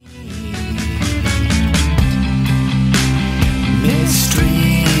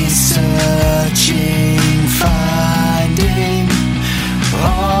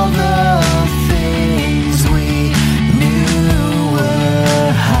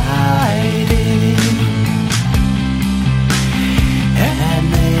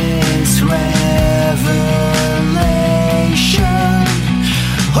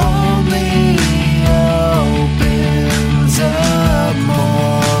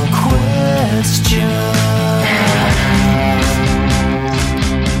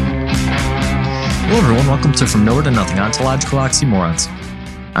Hello everyone, welcome to From Nowhere to Nothing, Ontological Oxymorons.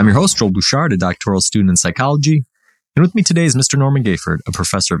 I'm your host, Joel Bouchard, a doctoral student in psychology, and with me today is Mr. Norman Gayford, a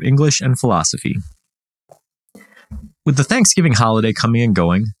professor of English and philosophy. With the Thanksgiving holiday coming and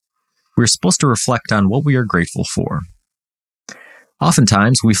going, we're supposed to reflect on what we are grateful for.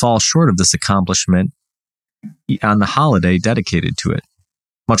 Oftentimes, we fall short of this accomplishment on the holiday dedicated to it,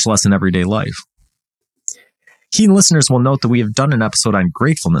 much less in everyday life. Keen listeners will note that we have done an episode on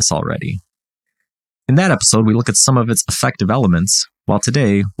gratefulness already. In that episode, we look at some of its effective elements, while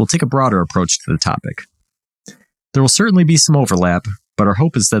today, we'll take a broader approach to the topic. There will certainly be some overlap, but our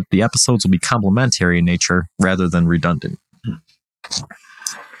hope is that the episodes will be complementary in nature rather than redundant.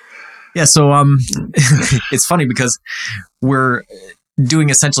 Yeah, so it's funny because we're doing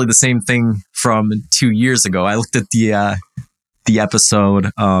essentially the same thing from 2 years ago. I looked at the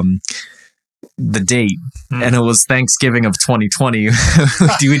episode, the date, and it was Thanksgiving of 2020.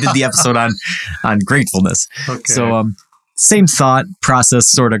 We did the episode on gratefulness. Okay. So same thought process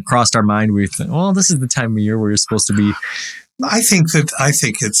sort of crossed our mind. We thought, well, this is the time of year where you're supposed to be. I think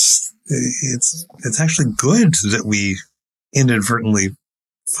it's actually good that we inadvertently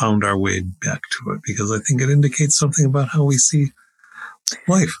found our way back to it, because I think it indicates something about how we see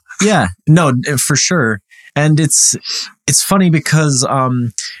life. Yeah, no, for sure. And it's funny because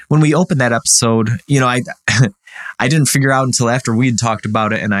when we opened that episode, I didn't figure out until after we had talked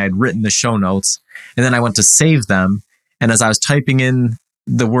about it and I had written the show notes, and then I went to save them. And as I was typing in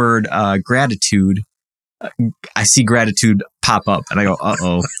the word gratitude, I see gratitude pop up and I go,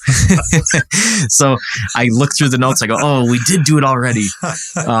 uh-oh. So I look through the notes. I go, oh, we did do it already.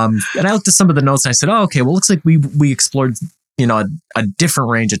 And I looked at some of the notes and I said, oh, okay, well, it looks like we explored a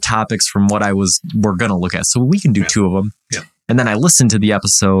different range of topics from what we're going to look at. So we can do two of them. Yeah. And then I listened to the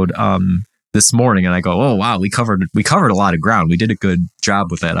episode this morning and I go, oh, wow, we covered a lot of ground. We did a good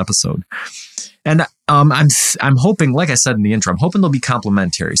job with that episode. And I'm hoping, like I said in the intro, I'm hoping they'll be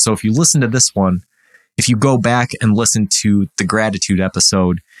complementary. So if you listen to this one, if you go back and listen to the gratitude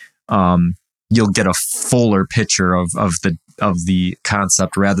episode, you'll get a fuller picture of the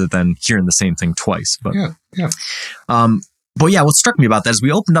concept rather than hearing the same thing twice. But yeah. But yeah, what struck me about that is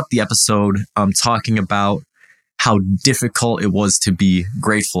we opened up the episode talking about how difficult it was to be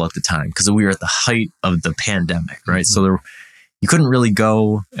grateful at the time because we were at the height of the pandemic, right? Mm-hmm. So you couldn't really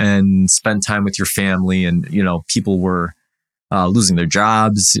go and spend time with your family, and people were losing their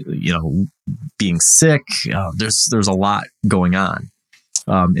jobs, being sick. There's a lot going on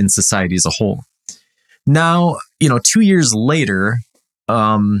in society as a whole. Now, 2 years later,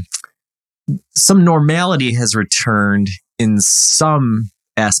 some normality has returned in some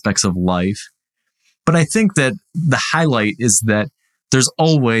aspects of life. But I think that the highlight is that there's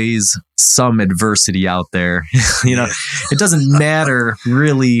always some adversity out there. It doesn't matter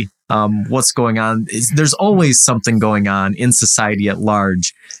really what's going on. There's always something going on in society at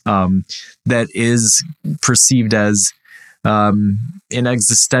large that is perceived as an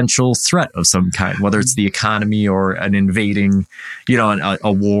existential threat of some kind, whether it's the economy or an invading,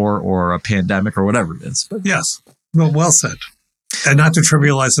 a war or a pandemic or whatever it is. But yes, well said. And not to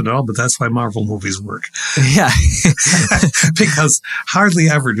trivialize it at all, but that's why Marvel movies work. Yeah. Because hardly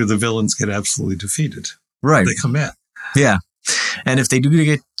ever do the villains get absolutely defeated. Right. They come in. Yeah. And if they do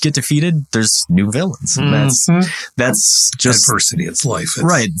get defeated, there's new villains. Mm-hmm. That's just adversity. It's life.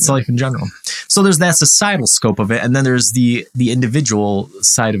 It's life in general. So there's that societal scope of it. And then there's the individual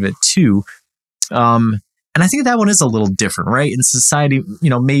side of it too. And I think that one is a little different, right? In society,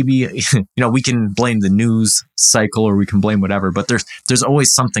 maybe, we can blame the news cycle or we can blame whatever, but there's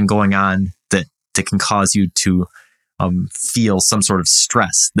always something going on that can cause you to feel some sort of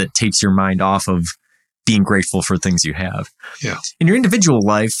stress that takes your mind off of being grateful for things you have. Yeah. In your individual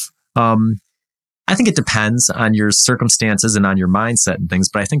life, I think it depends on your circumstances and on your mindset and things,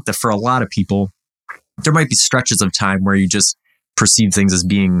 but I think that for a lot of people, there might be stretches of time where you just perceive things as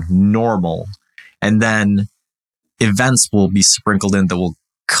being normal. And then events will be sprinkled in that will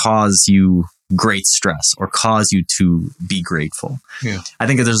cause you great stress or cause you to be grateful. Yeah. I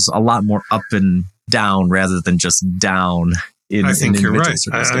think there's a lot more up and down rather than just down. I think you're right.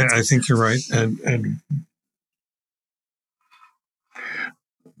 I think you're right. And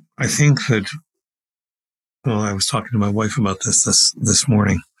I think that, I was talking to my wife about this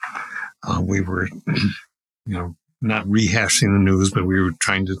morning. We were, not rehashing the news, but we were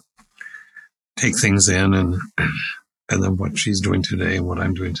trying to take things in and then what she's doing today and what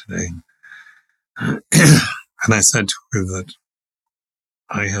I'm doing today. And I said to her that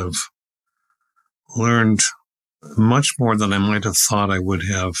I have learned much more than I might have thought I would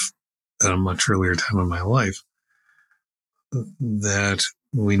have at a much earlier time in my life, that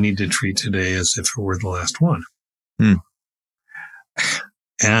we need to treat today as if it were the last one. Hmm.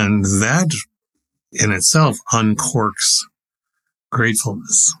 And that in itself uncorks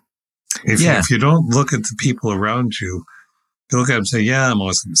gratefulness. If you don't look at the people around you, you look at them and say, yeah, I'm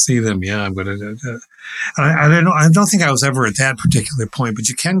always going to see them. Yeah, I'm going to. I don't think I was ever at that particular point, but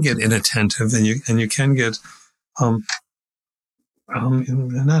you can get inattentive and you can get, not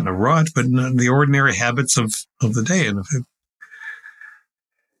in a rut, but in the ordinary habits of the day.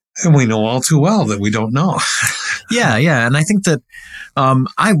 And we know all too well that we don't know. Yeah. And I think that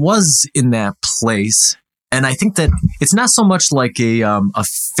I was in that place. And I think that it's not so much like a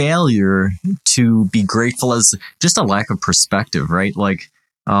failure to be grateful as just a lack of perspective, right? Like,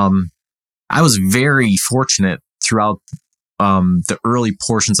 I was very fortunate throughout the early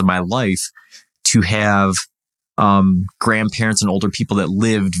portions of my life to have grandparents and older people that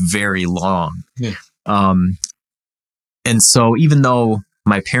lived very long. Yeah. And so even though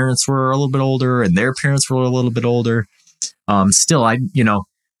my parents were a little bit older and their parents were a little bit older, still,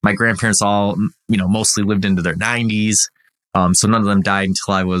 my grandparents all, mostly lived into their 90s. So none of them died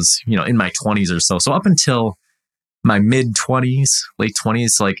until I was, in my 20s or so. So up until my mid 20s, late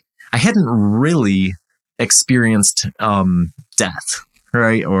 20s, like I hadn't really experienced death,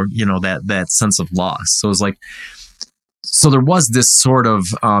 right? Or, that sense of loss. So it was like, so there was this sort of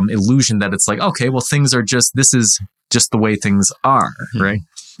illusion that it's like, okay, well, this is just the way things are, right?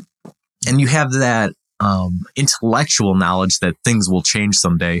 And you have that intellectual knowledge that things will change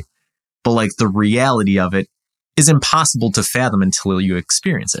someday, but like the reality of it is impossible to fathom until you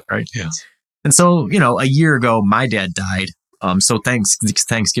experience it, right? Yeah. And so, a year ago, my dad died. So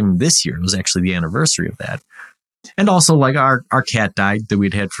Thanksgiving this year was actually the anniversary of that. And also like our cat died that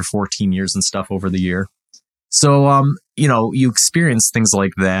we'd had for 14 years and stuff over the year. So, you experience things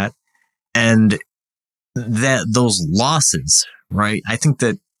like that and those losses, right? I think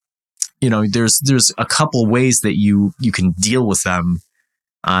that, there's a couple ways that you can deal with them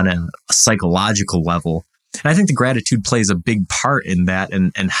on a psychological level. And I think the gratitude plays a big part in that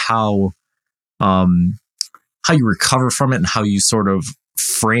and how you recover from it and how you sort of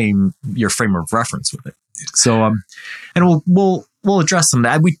frame your frame of reference with it. So, and we'll address some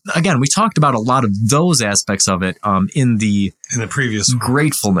of that. We talked about a lot of those aspects of it in the previous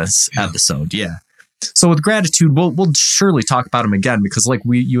gratefulness episode. Yeah. So with gratitude, we'll surely talk about them again because like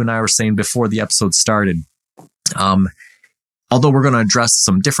you and I were saying before the episode started, although we're going to address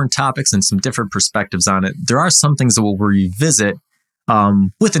some different topics and some different perspectives on it, there are some things that we'll revisit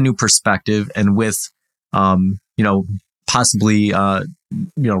with a new perspective and with, possibly,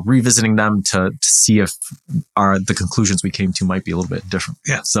 revisiting them to see if the conclusions we came to might be a little bit different.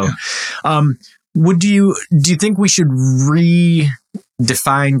 Yeah. So, do you think we should redefine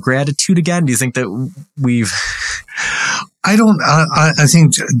gratitude again? Do you think that we've? I don't. I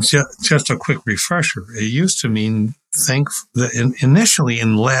think just a quick refresher. It used to mean initially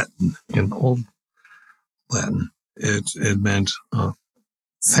in Latin, in Old Latin, it meant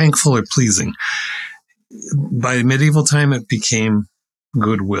thankful or pleasing. By medieval time, it became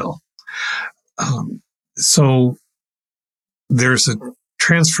goodwill. So there's a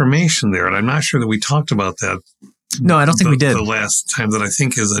transformation there, and I'm not sure that we talked about that. No, I don't think we did. The last time, that I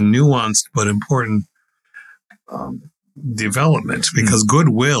think is a nuanced but important development, because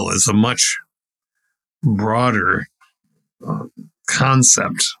goodwill is a much broader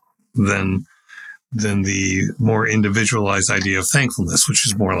concept than the more individualized idea of thankfulness, which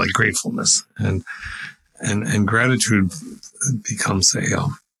is more like gratefulness, and gratitude becomes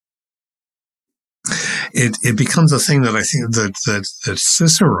it becomes a thing that I think that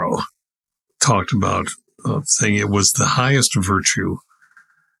Cicero talked about, saying it was the highest virtue,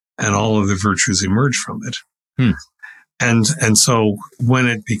 and all of the virtues emerge from it. And so when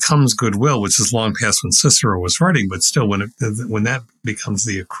it becomes goodwill, which is long past when Cicero was writing, but still when that becomes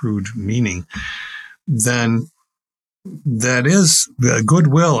the accrued meaning, then that is the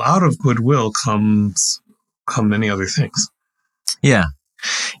goodwill. Out of goodwill come many other things. Yeah.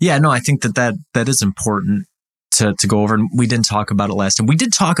 No, I think that is important to go over. And we didn't talk about it last time. We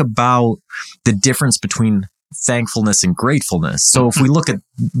did talk about the difference between thankfulness and gratefulness. So if we look at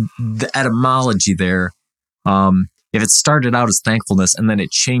the etymology there, if it started out as thankfulness and then it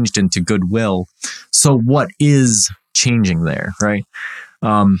changed into goodwill, so what is changing there, right?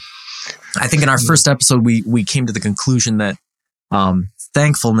 I think in our first episode, we came to the conclusion that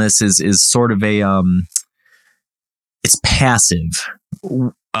thankfulness is sort of it's passive.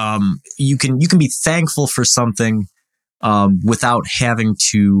 You can be thankful for something without having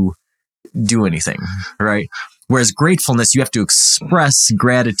to do anything, right? Whereas gratefulness, you have to express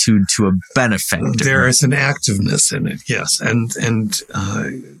gratitude to a benefactor. There is an activeness in it, yes, and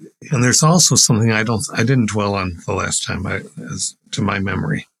there's also something I didn't dwell on the last time, as to my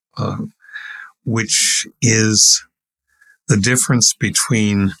memory, which is the difference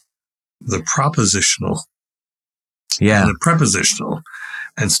between the propositional and the prepositional.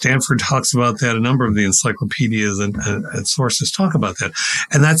 And Stanford talks about that. A number of the encyclopedias and sources talk about that.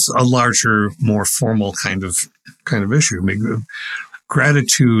 And that's a larger, more formal kind of issue. I mean,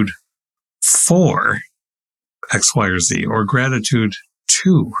 gratitude for X, Y, or Z, or gratitude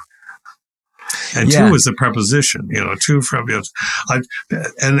to. And to is a preposition, to from,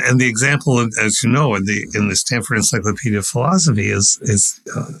 and the example, as you know, in the Stanford Encyclopedia of Philosophy is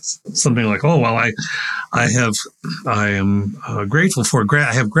something like, oh, well, I am grateful for,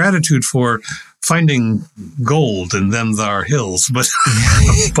 I have gratitude for finding gold in them thar hills, but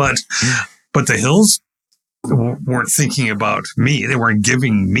the hills weren't thinking about me. They weren't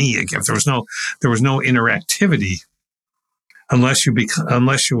giving me a gift. There was no interactivity. Unless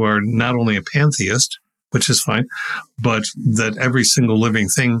you are not only a pantheist, which is fine, but that every single living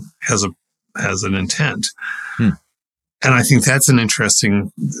thing has an intent. And I think that's an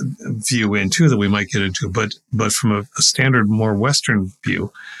interesting view too that we might get into. But from a standard, more Western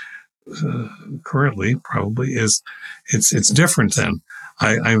view, currently probably it's different. Then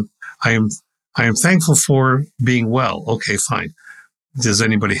I am thankful for being well. Okay, fine. Does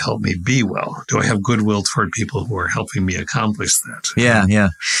anybody help me be well? Do I have goodwill toward people who are helping me accomplish that?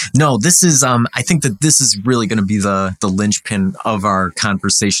 Yeah. No, this is, I think that this is really going to be the linchpin of our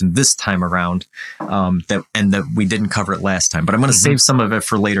conversation this time around, that we didn't cover it last time, but I'm going to save some of it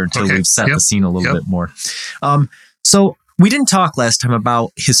for later until we've set the scene a little bit more. So we didn't talk last time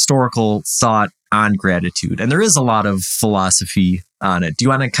about historical thought on gratitude, and there is a lot of philosophy on it. Do you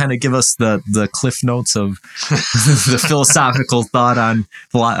want to kind of give us the cliff notes of the philosophical thought on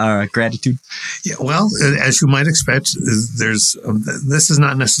gratitude? Yeah, well, as you might expect, this is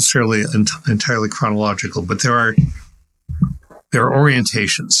not necessarily entirely chronological, but there are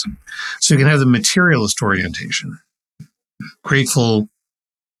orientations. So you can have the materialist orientation, grateful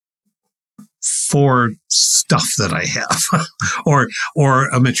for stuff that I have, or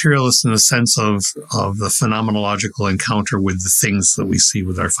a materialist in the sense of the phenomenological encounter with the things that we see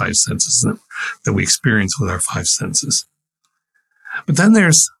with our five senses, that we experience with our five senses. But then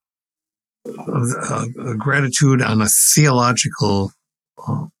there's a gratitude on a theological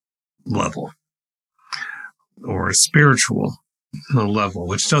level, or a spiritual level,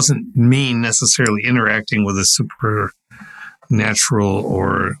 which doesn't mean necessarily interacting with a supernatural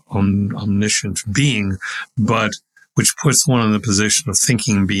or omniscient being, but which puts one in the position of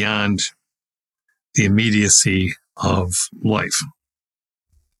thinking beyond the immediacy of life.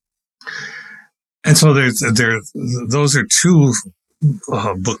 And so those are two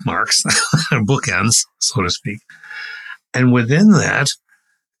bookmarks, bookends, so to speak. And within that,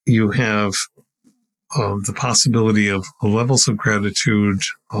 you have the possibility of levels of gratitude,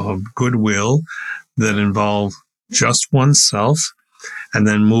 of goodwill that involve just oneself, and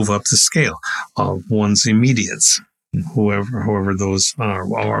then move up the scale of one's immediates, whoever those are,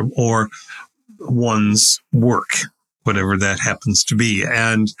 or one's work, whatever that happens to be,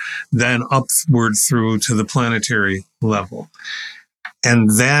 and then upward through to the planetary level.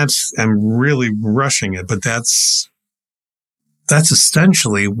 And that, I'm really rushing it, but that's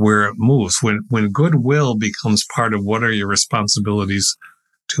essentially where it moves. When goodwill becomes part of what are your responsibilities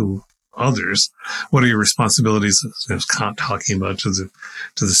to others, what are your responsibilities, as Kant talking about, to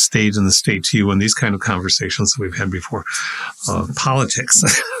the state and the state to you, and these kind of conversations that we've had before. Politics,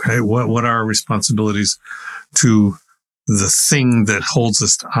 right? What are our responsibilities to the thing that holds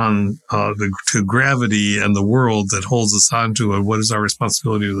us on, to gravity and the world that holds us onto it? What is our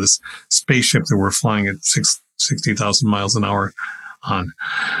responsibility to this spaceship that we're flying at 60,000 miles an hour on?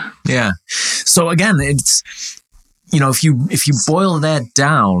 Yeah. So again, it's, if you boil that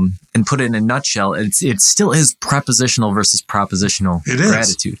down and put it in a nutshell, it still is prepositional versus propositional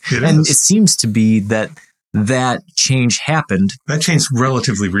gratitude. It seems to be that change happened. That changed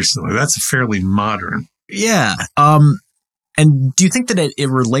relatively recently. That's fairly modern. Yeah. And do you think that it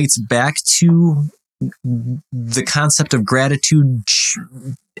relates back to the concept of gratitude,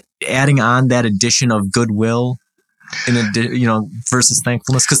 adding on that addition of goodwill, versus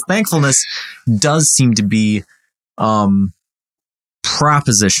thankfulness? Because thankfulness does seem to be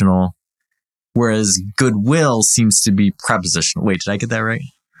propositional, whereas goodwill seems to be prepositional. Wait, did I get that right?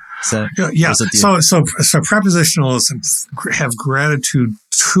 So prepositional is have gratitude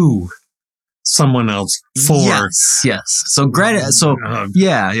to someone else for. Yes. So yeah. So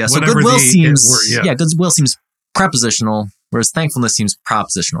whatever goodwill seems were, goodwill seems prepositional, whereas thankfulness seems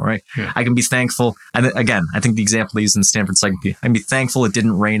propositional, right? Yeah. I can be thankful. And again, I think the example they use in Stanford Psychology, I can be thankful it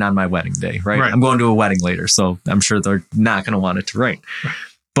didn't rain on my wedding day, right? I'm going to a wedding later, so I'm sure they're not going to want it to rain. Right.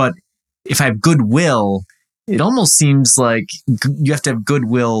 But if I have goodwill, it almost seems like you have to have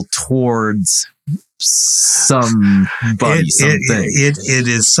goodwill towards somebody, something. It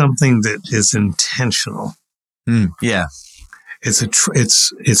is something that is intentional. Yeah.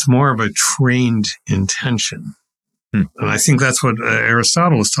 It's more of a trained intention. And I think that's what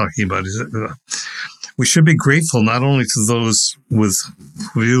Aristotle was talking about. Is that, we should be grateful not only to those with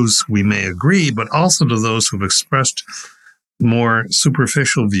views we may agree, but also to those who've expressed more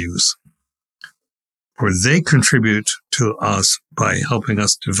superficial views, where they contribute to us by helping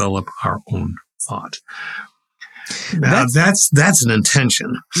us develop our own thought. Now, that's an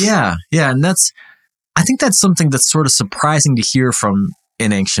intention. Yeah. And I think that's something that's sort of surprising to hear from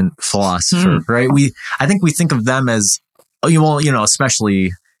an ancient philosopher, right? I think we think of them as,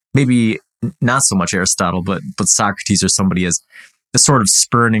 especially maybe not so much Aristotle, but Socrates or somebody as the sort of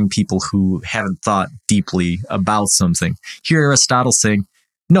spurning people who haven't thought deeply about something. Here Aristotle saying,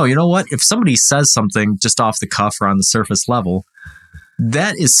 no, you know what? If somebody says something just off the cuff or on the surface level,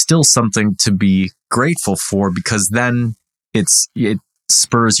 that is still something to be grateful for, because then it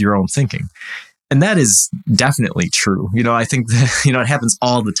spurs your own thinking. And that is definitely true. I think that, it happens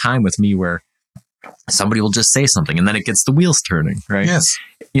all the time with me where somebody will just say something and then it gets the wheels turning, right? Yes.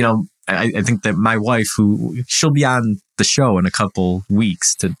 I think that my wife, she'll be on the show in a couple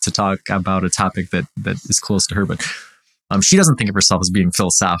weeks to talk about a topic that is close to her, but she doesn't think of herself as being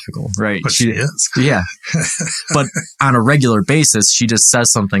philosophical, right? But she is. Yeah. But on a regular basis, she just says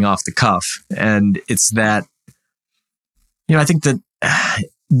something off the cuff. And it's that, I think that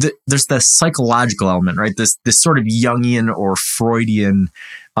there's the psychological element, right? This sort of Jungian or Freudian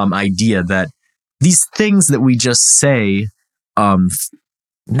idea that these things that we just say,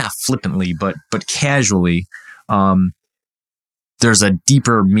 not flippantly, but casually, there's a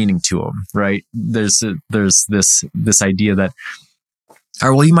deeper meaning to them, right? There's this idea that, all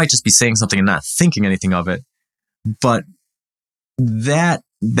right, well, you might just be saying something and not thinking anything of it, but that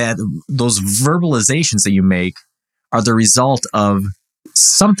those verbalizations that you make are the result of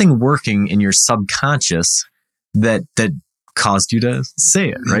something working in your subconscious that caused you to say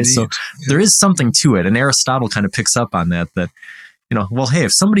it, right? Indeed. So there is something to it, and Aristotle kind of picks up on that. Well, hey,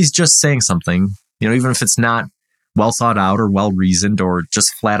 if somebody's just saying something, even if it's not well thought out or well reasoned or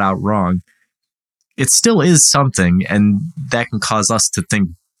just flat out wrong, it still is something, and that can cause us to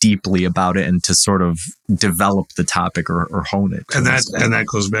think deeply about it and to sort of develop the topic or hone it. And that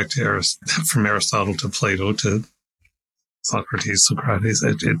goes back to from Aristotle to Plato to Socrates.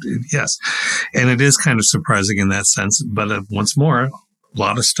 Yes. And it is kind of surprising in that sense. But once more, a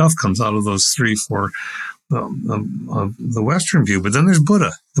lot of stuff comes out of those 3-4 of the Western view. But then there's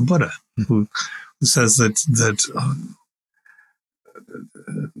the Buddha, who says that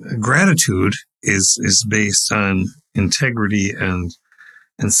gratitude is based on integrity and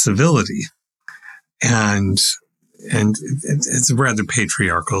civility. And it's rather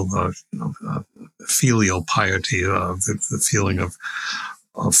patriarchal, filial piety, the feeling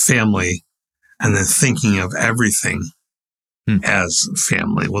of family, and then thinking of everything as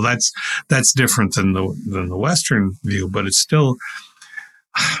family. Well, that's different than the Western view, but it's still,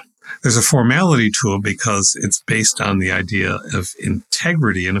 there's a formality to it because it's based on the idea of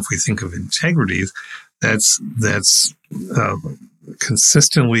integrity. And if we think of integrity, that's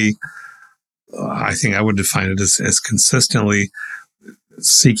consistently, I think I would define it as consistently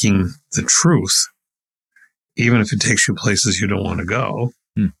seeking the truth, even if it takes you places you don't want to go.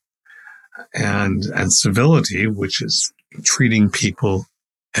 And civility, which is treating people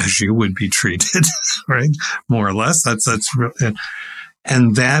as you would be treated, right? More or less. That's real,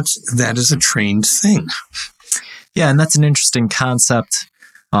 and that is a trained thing. Yeah, and that's an interesting concept.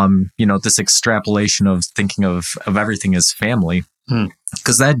 This extrapolation of thinking of everything as family,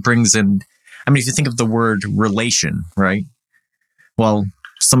 because that brings in, if you think of the word relation, right? Well,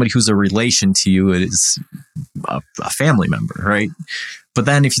 somebody who's a relation to you is a family member, right? But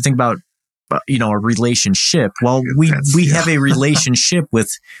then if you think about, a relationship, well, we have a relationship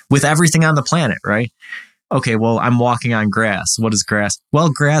with everything on the planet, right? Okay, well, I'm walking on grass. What is grass? Well,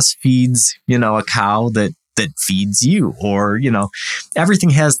 grass feeds, a cow that feeds you, or,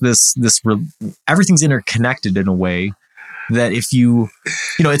 everything has everything's interconnected in a way that if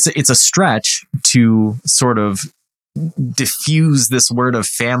it's a stretch to sort of diffuse this word of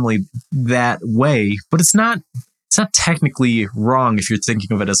family that way, but it's not it's not technically wrong if you're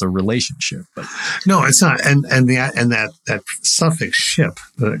thinking of it as a relationship. But no, it's not. And that suffix ship,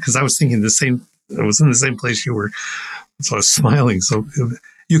 because I was thinking the same. I was in the same place you were, so I was smiling. So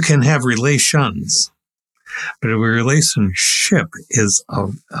you can have relations, but a relationship is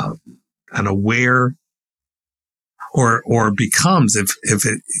an aware, or becomes if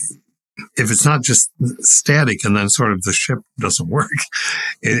it's not just static and then sort of the ship doesn't work.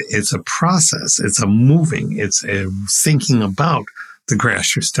 It's a process. It's a moving. It's a thinking about the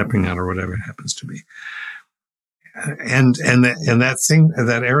grass you're stepping on or whatever it happens to be. And that thing,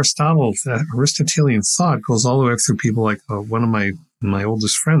 that Aristotle, that Aristotelian thought goes all the way through people like one of my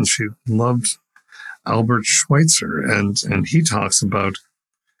oldest friends. She loved Albert Schweitzer, and he talks about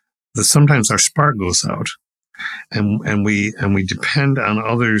that sometimes our spark goes out, and we depend on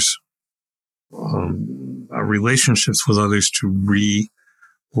others, our relationships with others to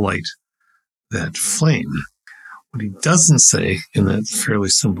relight that flame. What he doesn't say in that fairly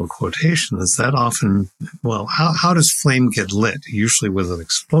simple quotation is that often, well, how does flame get lit? Usually with an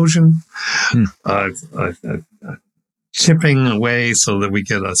explosion, a chipping away so that we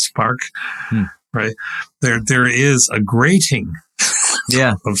get a spark, right? There is a grating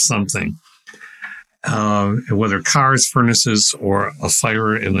of something, whether cars, furnaces, or a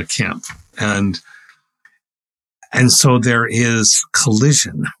fire in a camp. And so there is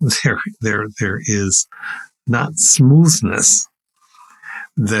collision. There is not smoothness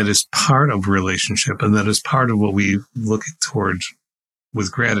that is part of relationship, and that is part of what we look toward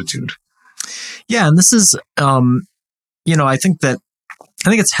with gratitude. Yeah, and this is, I think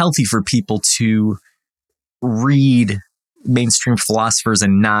it's healthy for people to read mainstream philosophers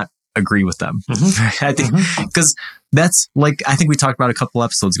and not agree with them. Mm-hmm. I think because that's like, I think we talked about a couple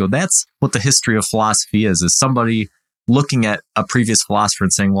episodes ago. That's what the history of philosophy is somebody looking at a previous philosopher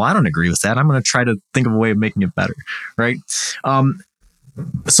and saying, well, I don't agree with that. I'm going to try to think of a way of making it better. Right.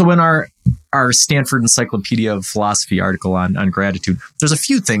 So in our Stanford Encyclopedia of Philosophy article on gratitude, there's a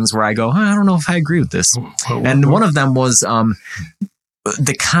few things where I go, I don't know if I agree with this. And one of them was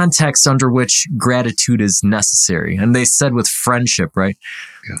the context under which gratitude is necessary. And they said with friendship, right?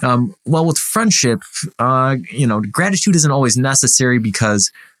 Yeah. Well, with friendship, gratitude isn't always necessary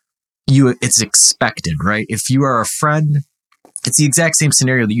because it's expected, right? If you are a friend, it's the exact same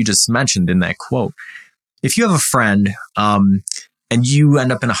scenario that you just mentioned in that quote. If you have a friend and you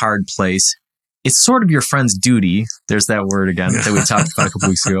end up in a hard place, it's sort of your friend's duty. There's that word again that we talked about a couple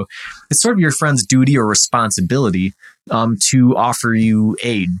weeks ago. It's sort of your friend's duty or responsibility to offer you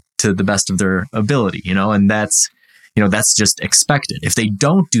aid to the best of their ability, and that's just expected. If they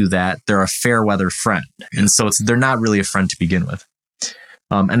don't do that, they're a fair weather friend. And so they're not really a friend to begin with.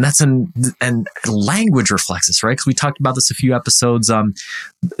 And language reflects this, right? Because we talked about this a few episodes.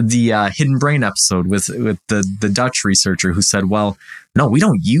 The Hidden Brain episode with the Dutch researcher who said, well, no, we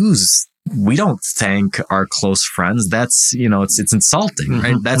don't thank our close friends. That's, it's insulting,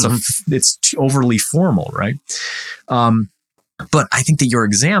 right? It's overly formal, right? But I think that your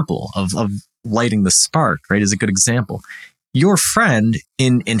example of lighting the spark, right, is a good example. Your friend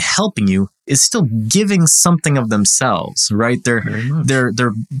in helping you is still giving something of themselves, right? They're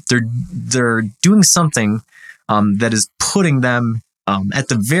doing something that is putting them at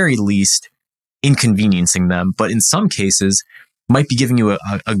the very least inconveniencing them, but in some cases might be giving you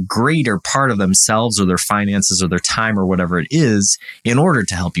a greater part of themselves or their finances or their time or whatever it is in order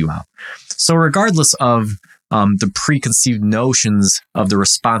to help you out. So regardless of the preconceived notions of the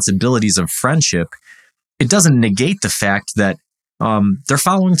responsibilities of friendship, it doesn't negate the fact that they're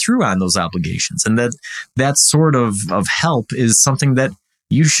following through on those obligations, and that sort of help is something that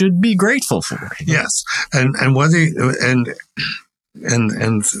you should be grateful for. Yes, and whether and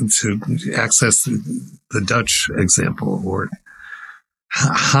to access the Dutch example, or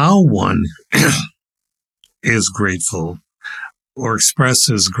how one is grateful or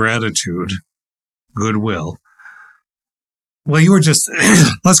expresses gratitude, goodwill. Well, you were just,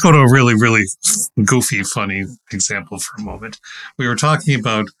 let's go to a really, really goofy, funny example for a moment. We were talking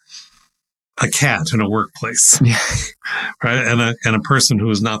about a cat in a workplace, right? And a person who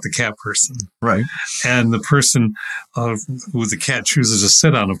is not the cat person. Right. And the person who the cat chooses to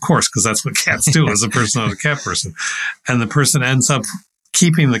sit on, of course, because that's what cats do, is a person, not a cat person. And the person ends up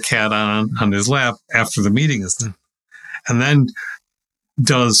keeping the cat on his lap after the meeting is done. And then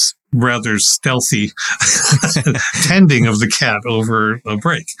does rather stealthy tending of the cat over a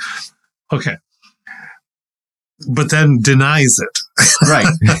break. Okay. But then denies it. Right.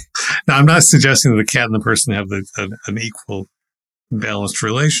 Now, I'm not suggesting that the cat and the person have an equal balanced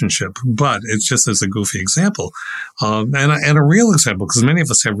relationship. But it's just as a goofy example, and a real example, because many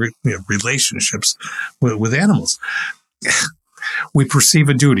of us have relationships with animals. We perceive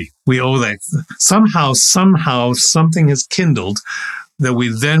a duty. We owe that. Somehow, something is kindled that we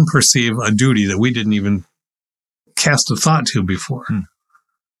then perceive a duty that we didn't even cast a thought to before.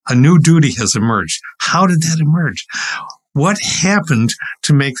 A new duty has emerged. How did that emerge? What happened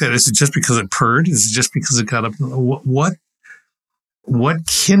to make that? Is it just because it purred? Is it just because it got up? What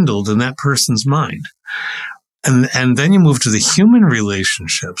kindled in that person's mind? And then you move to the human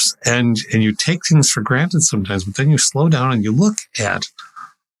relationships, and you take things for granted sometimes, but then you slow down and you look at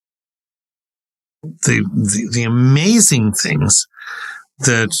the amazing things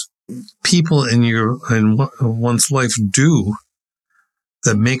that people in one's life do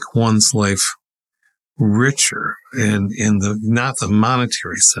that make one's life richer, and in the not the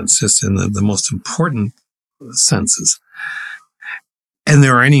monetary sense, just in the most important senses. And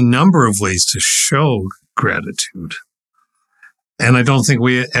there are any number of ways to show gratitude. And I don't think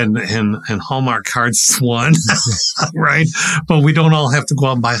and Hallmark cards is one, right? But we don't all have to go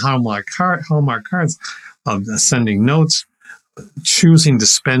out and buy Hallmark cards, sending notes, choosing to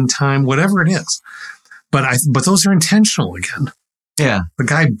spend time, whatever it is. But those are intentional again. Yeah. The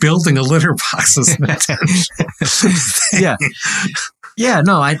guy building a litter box is an intentional thing. Yeah. Yeah,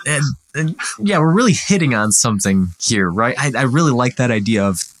 no, we're really hitting on something here, right? I really like that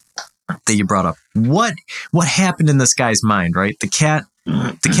idea that you brought up. What happened in this guy's mind, right? The cat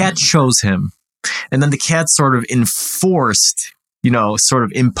chose him, and then the cat sort of enforced, sort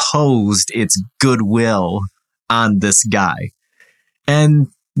of imposed its goodwill on this guy, and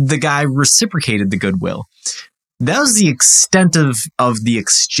the guy reciprocated the goodwill. That was the extent of the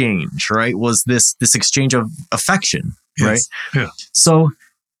exchange, right? Was this exchange of affection, right? Yes. Yeah. So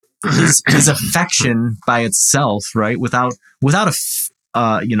his affection by itself, right, without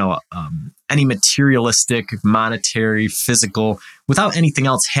any materialistic, monetary, physical, without anything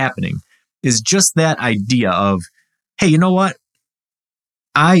else happening, is just that idea of, hey, you know what?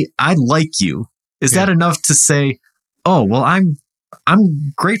 I like you. Is that enough to say, oh, well, I'm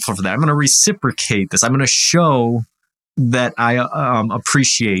grateful for that. I'm going to reciprocate this. I'm going to show that I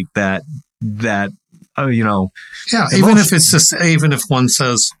appreciate that. Yeah, even if it's just, even if one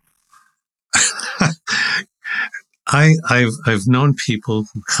says, I've known people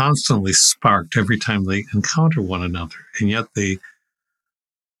who constantly sparked every time they encounter one another, and yet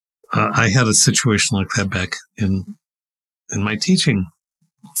I had a situation like that back in my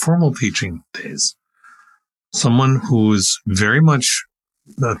formal teaching days. Someone who was very much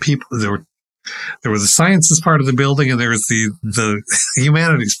people. There were the sciences part of the building, and there was the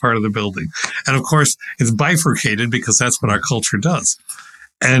humanities part of the building, and of course it's bifurcated because that's what our culture does.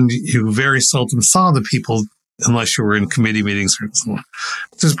 And you very seldom saw the people unless you were in committee meetings or so on.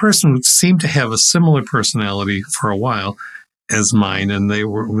 This person who seemed to have a similar personality for a while as mine, and we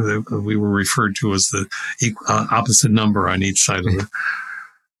were referred to as the opposite number on each side of it,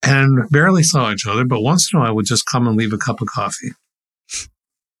 and barely saw each other. But once in a while, would just come and leave a cup of coffee.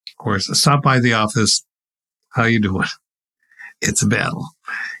 Of course, stop by the office. How you doing? It's a battle.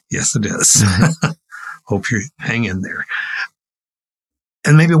 Yes, it is. Hope you hang in there.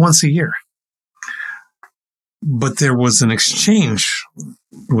 And maybe once a year. But there was an exchange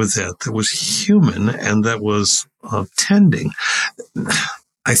with that was human and that was tending.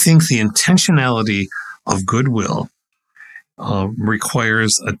 I think the intentionality of goodwill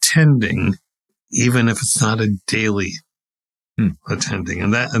requires attending, even if it's not a daily attending.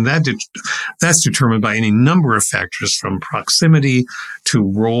 And that's determined by any number of factors, from proximity to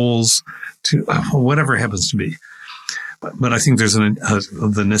roles to whatever it happens to be. But I think there's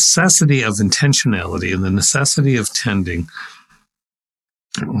the necessity of intentionality and the necessity of tending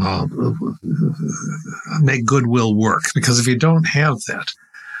make goodwill work. Because if you don't have that,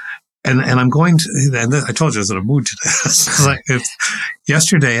 and I'm going to, and I told you I was in a mood today.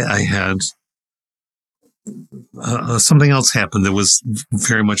 Yesterday I had something else happen that was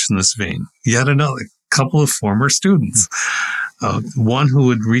very much in this vein. Yet another couple of former students. One who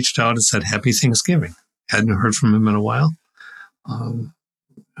had reached out and said, "Happy Thanksgiving." Hadn't heard from him in a while, and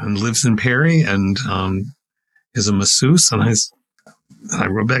lives in Perry and is a masseuse. And I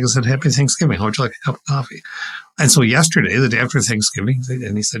wrote back and said, "Happy Thanksgiving. How would you like a cup of coffee?" And so yesterday, the day after Thanksgiving,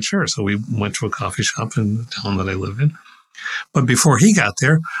 and he said, "Sure." So we went to a coffee shop in the town that I live in. But before he got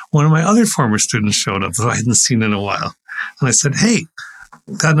there, one of my other former students showed up that I hadn't seen in a while. And I said, "Hey,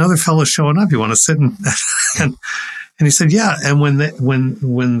 got another fellow showing up. You want to sit?" And he said, "Yeah." And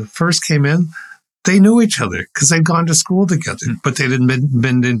when first came in, they knew each other because they'd gone to school together, but they'd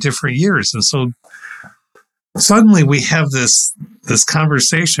been in different years. And so suddenly we have this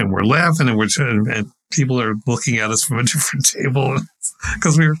conversation. We're laughing and people are looking at us from a different table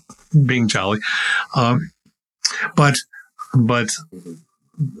because we were being jolly. But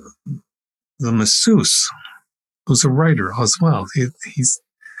the masseuse, who's a writer as well,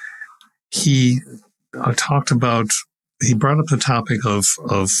 he talked about, he brought up the topic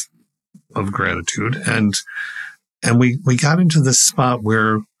of gratitude, and we got into this spot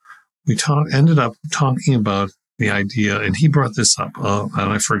where we ended up talking about the idea, and he brought this up, and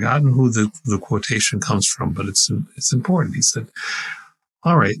I've forgotten who the quotation comes from, but it's important. He said,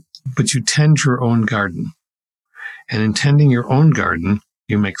 all right, but you tend your own garden, and in tending your own garden,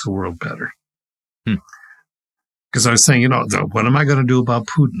 you make the world better. Because I was saying, what am I going to do about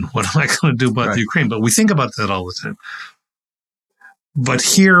Putin? What am I going to do about the Ukraine? But we think about that all the time. But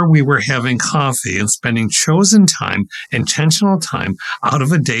here we were having coffee and spending chosen time, intentional time, out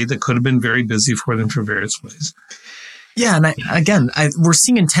of a day that could have been very busy for them for various ways. Yeah, and we're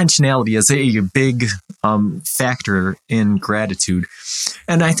seeing intentionality as a big factor in gratitude.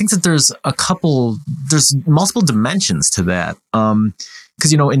 And I think that there's multiple dimensions to that.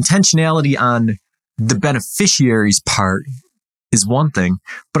 Because, intentionality on the beneficiary's part is one thing.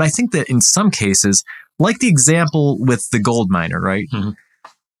 But I think that in some cases, like the example with the gold miner, right? Mm-hmm.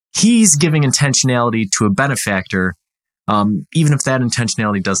 He's giving intentionality to a benefactor, even if that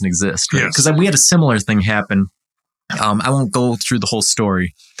intentionality doesn't exist. Right? Because we had a similar thing happen. I won't go through the whole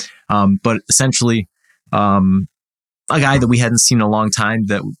story, but essentially, a guy that we hadn't seen in a long time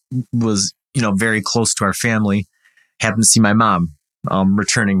that was, very close to our family, happened to see my mom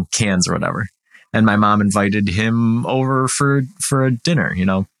returning cans or whatever. And my mom invited him over for a dinner,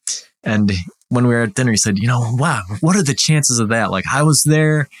 and when we were at dinner, he said, wow, what are the chances of that? Like, I was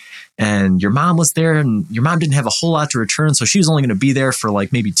there and your mom was there and your mom didn't have a whole lot to return. So she was only going to be there for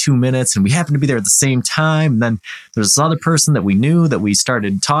like maybe 2 minutes. And we happened to be there at the same time. And then there's this other person that we knew that we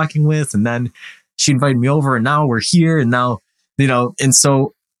started talking with. And then she invited me over and now we're here. And now, and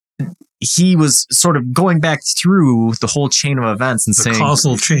so he was sort of going back through the whole chain of events and saying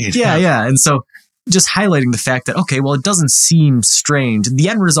causal chain. Yeah. And so just highlighting the fact that, okay, well, it doesn't seem strange. The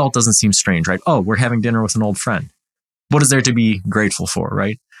end result doesn't seem strange, right? Oh, we're having dinner with an old friend. What is there to be grateful for,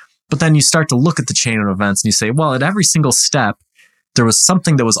 right? But then you start to look at the chain of events and you say, well, at every single step, there was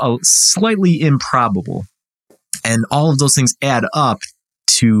something that was slightly improbable. And all of those things add up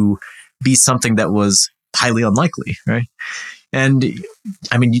to be something that was highly unlikely, right? And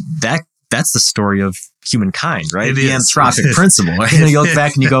I mean, that's the story of humankind, right? The anthropic principle, right? You look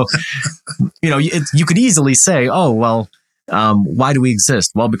back and you go, you could easily say, oh, well, why do we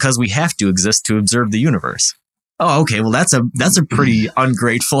exist? Well, because we have to exist to observe the universe. Oh, okay. Well, that's a pretty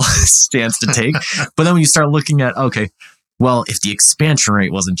ungrateful stance to take. But then when you start looking at, okay, well, if the expansion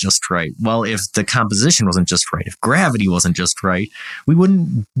rate wasn't just right, well, if the composition wasn't just right, if gravity wasn't just right, we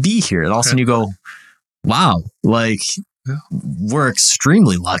wouldn't be here. And all of a sudden you go, wow, we're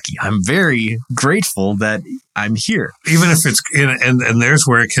extremely lucky. I'm very grateful that I'm here. Even if it's and there's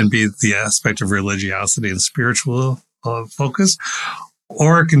where it can be the aspect of religiosity and spiritual focus,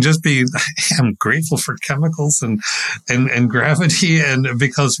 or it can just be I'm grateful for chemicals and gravity, and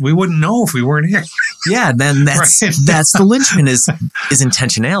because we wouldn't know if we weren't here. Yeah, then that's the linchpin is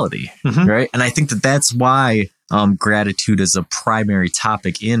intentionality, right? And I think that's why gratitude is a primary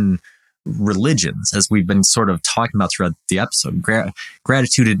topic in religions, as we've been sort of talking about throughout the episode.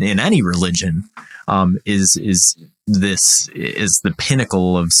 Gratitude in any religion is the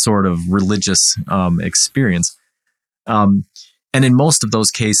pinnacle of sort of religious experience, and in most of those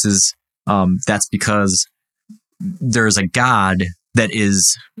cases, that's because there's a God that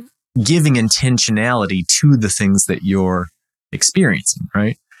is giving intentionality to the things that you're experiencing,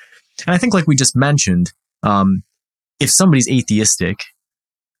 right? And I think, like we just mentioned, if somebody's atheistic,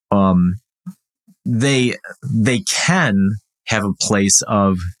 they can have a place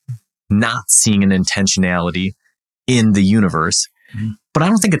of not seeing an intentionality in the universe, but I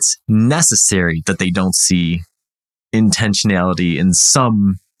don't think it's necessary that they don't see intentionality in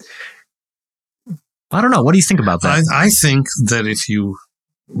some. I don't know. What do you think about that? I think that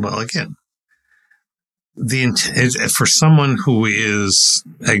again, for someone who is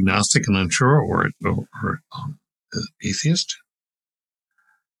agnostic and unsure or atheist,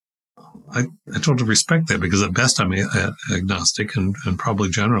 I totally respect that, because at best I'm agnostic and probably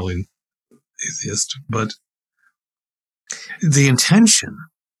generally atheist. But the intention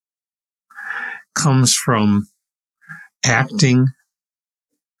comes from acting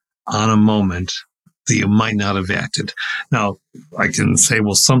on a moment that you might not have acted. Now, I can say,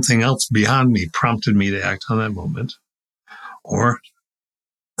 well, something else beyond me prompted me to act on that moment. Or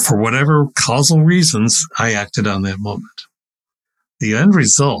for whatever causal reasons, I acted on that moment. The end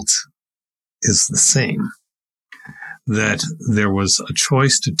result is the same, that there was a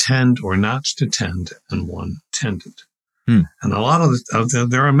choice to tend or not to tend, and one tended. And a lot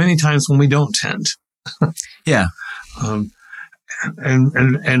there are many times when we don't tend. Yeah. And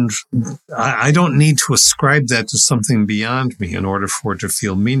I don't need to ascribe that to something beyond me in order for it to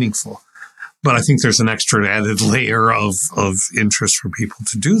feel meaningful. But I think there's an extra added layer of interest for people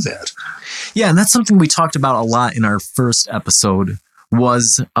to do that. Yeah, and that's something we talked about a lot in our first episode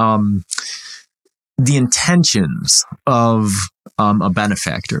was the intentions of a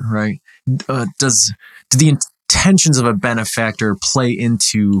benefactor, right? Do the intentions of a benefactor play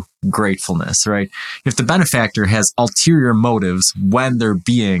into gratefulness, right? If the benefactor has ulterior motives when they're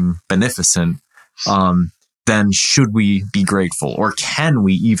being beneficent, then should we be grateful, or can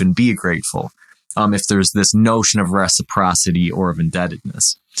we even be grateful if there's this notion of reciprocity or of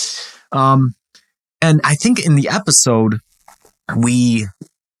indebtedness? And I think in the episode, we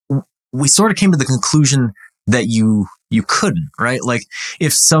sort of came to the conclusion that you couldn't, right? Like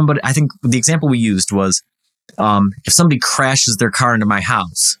if somebody, I think the example we used was if somebody crashes their car into my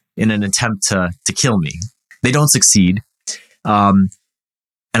house in an attempt to kill me, they don't succeed, and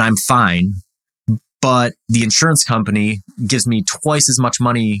I'm fine. But the insurance company gives me twice as much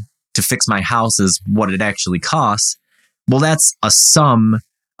money to fix my house as what it actually costs. Well, that's a sum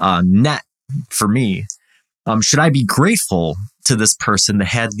net for me. Should I be grateful to this person that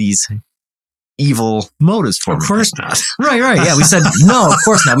had these evil motives for me? Of course not. Right. Yeah, we said no. Of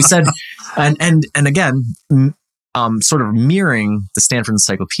course not. We said, and again, sort of mirroring the Stanford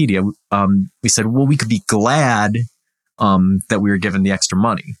Encyclopedia, we said, well, we could be glad that we were given the extra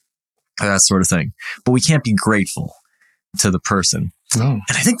money, that sort of thing, but we can't be grateful to the person. No.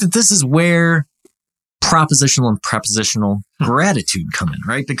 And I think that this is where propositional and prepositional gratitude come in,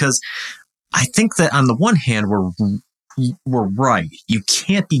 right? Because I think that on the one hand, we're right. You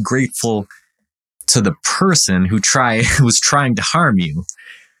can't be grateful to the person who was trying to harm you.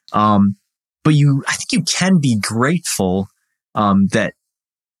 But I think you can be grateful that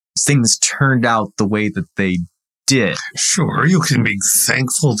things turned out the way that they did. Sure, you can be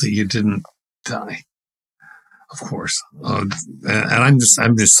thankful that you didn't die. Of course, and I'm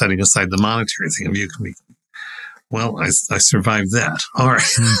just setting aside the monetary thing. If you can be, well, I survived that. All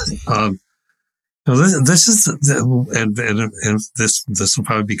right. This is and this will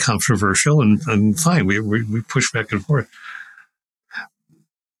probably be controversial and fine. We push back and forth.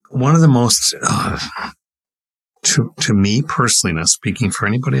 One of the most, to me personally, not speaking for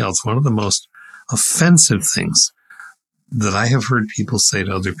anybody else, one of the most offensive things that I have heard people say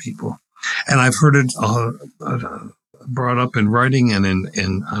to other people, and I've heard it brought up in writing and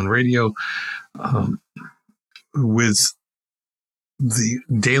on radio, with the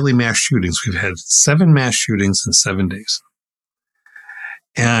daily mass shootings. We've had 7 mass shootings in 7 days.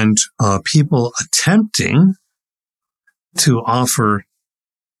 And people attempting to offer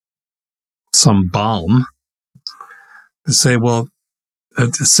some balm to say, well,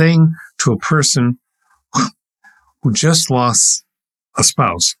 saying to a person who just lost a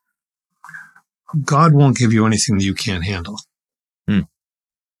spouse, God won't give you anything that you can't handle.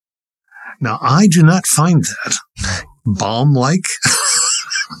 Now, I do not find that balm-like.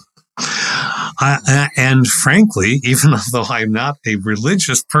 And frankly, even though I'm not a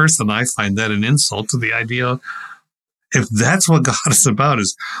religious person, I find that an insult to the idea. If that's what God is about,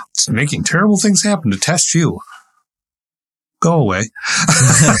 is making terrible things happen to test you, go away.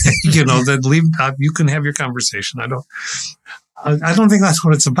 Then leave. You can have your conversation. I don't think that's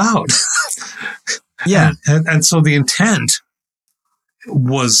what it's about. Yeah, and so the intent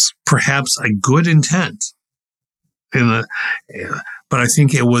was perhaps a good intent, but I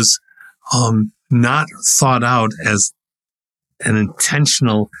think it was not thought out as an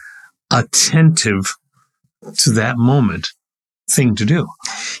intentional, attentive to that moment thing to do.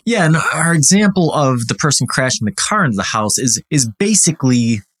 Yeah, and our example of the person crashing the car into the house is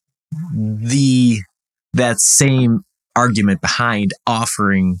basically that same argument behind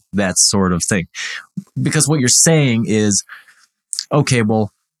offering that sort of thing. Because what you're saying is, okay,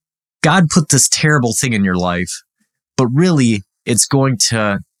 well, God put this terrible thing in your life, but really it's going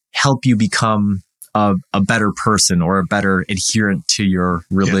to help you become a better person or a better adherent to your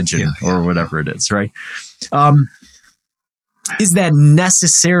religion or whatever it is, right? Is that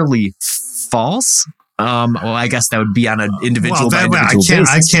necessarily false? Well, I guess that would be on an individual basis.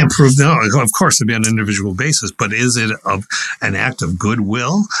 I can't prove. No, of course it'd be on an individual basis, but is it an act of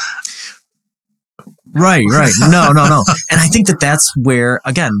goodwill? Right. No. And I think that that's where,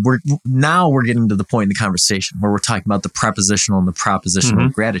 again, we're getting to the point in the conversation where we're talking about the prepositional and the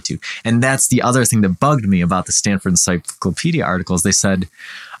propositional gratitude. And that's the other thing that bugged me about the Stanford Encyclopedia articles. They said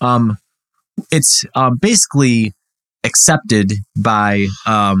it's basically accepted by,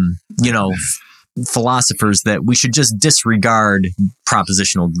 philosophers that we should just disregard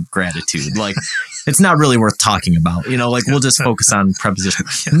propositional gratitude. Like, it's not really worth talking about, we'll just focus on preposition.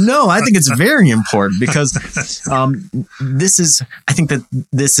 No, I think it's very important because I think that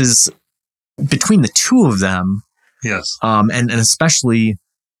this is between the two of them. Yes. And especially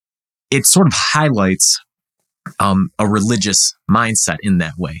it sort of highlights a religious mindset in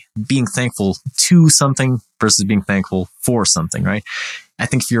that way, being thankful to something versus being thankful for something, right? I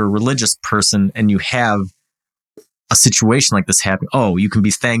think if you're a religious person and you have a situation like this happen, you can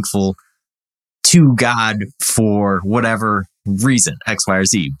be thankful to God for whatever reason, X, Y, or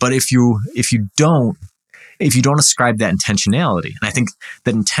Z. But if you don't ascribe that intentionality, and I think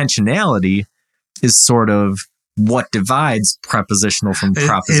that intentionality is sort of what divides prepositional from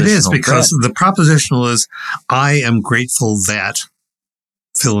propositional. It is, because the propositional is, I am grateful that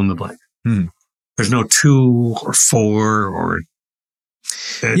fill in the blank. There's no to or for or.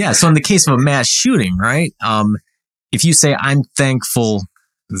 So in the case of a mass shooting, right? If you say, I'm thankful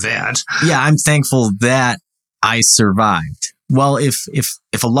that. Yeah, I'm thankful that I survived. Well, if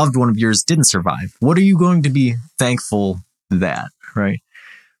a loved one of yours didn't survive, what are you going to be thankful that, right?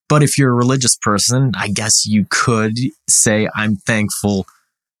 But if you're a religious person, I guess you could say, I'm thankful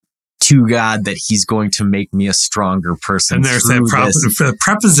to God that he's going to make me a stronger person. And there's that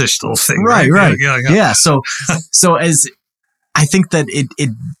prepositional thing. Right. Yeah. So as I think that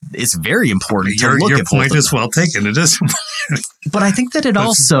it's very important to look at your point is well taken. It is. But I think that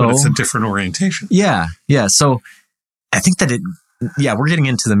but it's a different orientation. Yeah. So I think that we're getting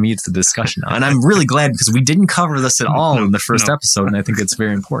into the meat of the discussion now. And I'm really glad because we didn't cover this at all in the first episode. And I think it's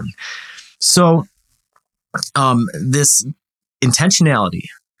very important. So this intentionality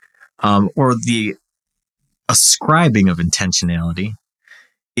or the ascribing of intentionality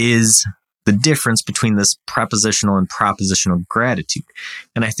is the difference between this prepositional and propositional gratitude.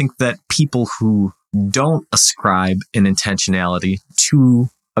 And I think that people who don't ascribe an intentionality to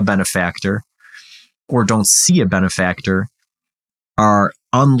a benefactor or don't see a benefactor are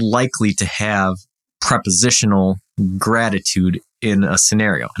unlikely to have prepositional gratitude in a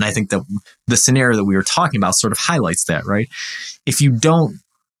scenario. And I think that the scenario that we were talking about sort of highlights that, right? If you don't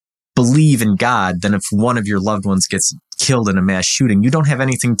believe in God, then if one of your loved ones gets killed in a mass shooting, you don't have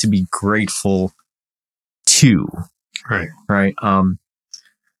anything to be grateful to. Right.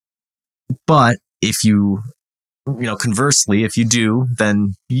 But if you conversely, if you do,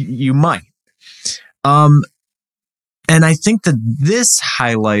 then you might. And I think that this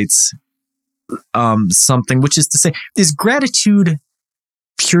highlights something, which is to say, is gratitude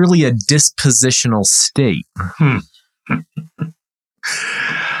purely a dispositional state?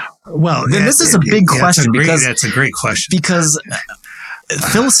 Well, then this is a big question because that's a great question. Because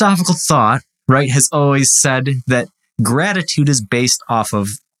philosophical thought, right, has always said that gratitude is based off of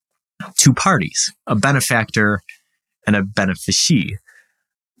two parties, a benefactor and a beneficiary.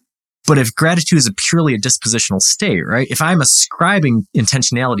 But if gratitude is purely a dispositional state, right? If I'm ascribing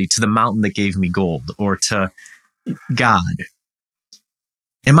intentionality to the mountain that gave me gold or to God,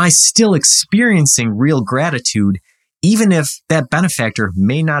 am I still experiencing real gratitude even if that benefactor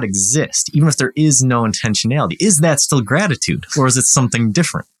may not exist, even if there is no intentionality? Is that still gratitude or is it something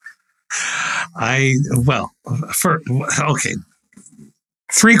different? Okay.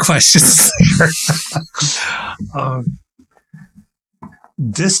 3 questions there.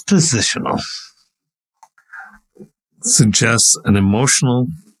 Dispositional suggests an emotional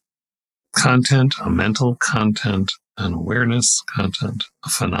content, a mental content, an awareness content, a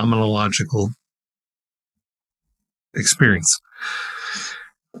phenomenological experience.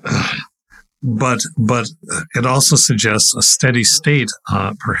 But it also suggests a steady state,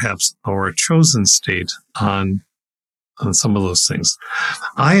 perhaps, or a chosen state on some of those things.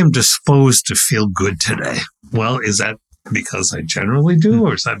 I am disposed to feel good today. Well, is that because I generally do,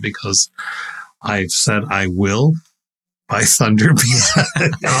 or is that because I've said I will by thunder?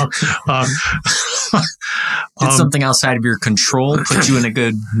 Did something outside of your control put you in a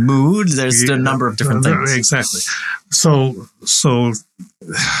good mood? There's a number of different things. Exactly. So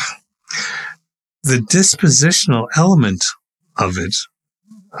the dispositional element of it,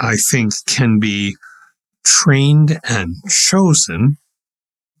 I think, can be trained and chosen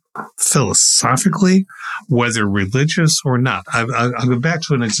philosophically, whether religious or not. I'll go back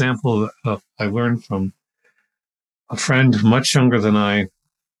to an example I learned from a friend much younger than I,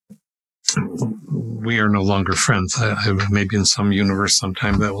 we are no longer friends. Maybe in some universe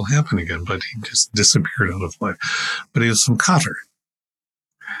sometime that will happen again, but he just disappeared out of life. But he was from Qatar.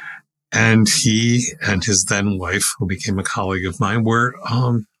 And he and his then wife, who became a colleague of mine, were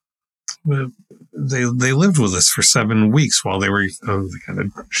they lived with us for 7 weeks while they were.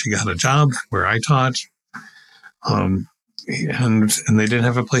 She got a job where I taught, and they didn't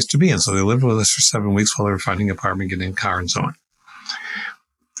have a place to be, and so they lived with us for 7 weeks while they were finding an apartment, getting a car, and so on.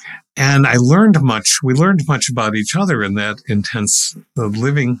 And I learned much. We learned much about each other in that intense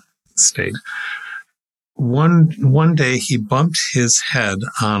living state. One day he bumped his head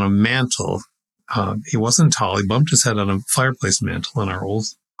on a mantle. He wasn't tall. He bumped his head on a fireplace mantle in our old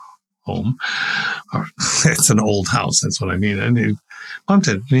home. It's an old house. That's what I mean. And he bumped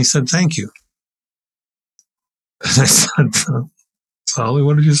it and he said, "Thank you." And I said, "Solly,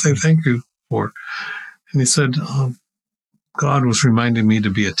 what did you say thank you for?" And he said, "God was reminding me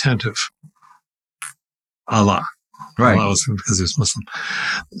to be attentive." Allah. Right. Allah was because he was Muslim.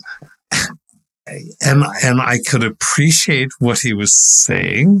 And I could appreciate what he was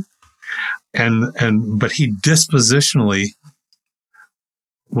saying, but he dispositionally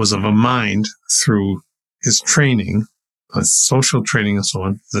was of a mind through his training, social training and so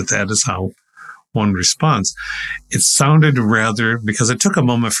on, that is how one responds. It sounded rather, because it took a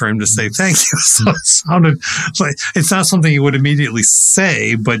moment for him to say thank you. So it sounded like it's not something you would immediately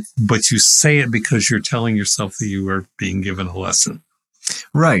say, but you say it because you're telling yourself that you are being given a lesson.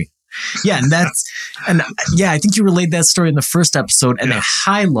 Right. Yeah, I think you relayed that story in the first episode, and it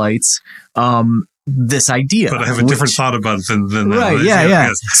highlights this idea. But I have a different thought about it than that. Right, yeah.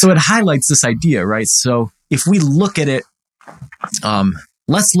 Yes. So it highlights this idea, right? So if we look at it,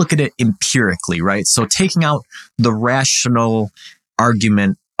 let's look at it empirically, right? So taking out the rational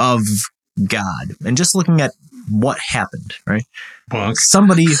argument of God and just looking at what happened, right? Bonk.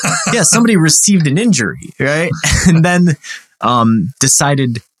 Somebody received an injury, right? And then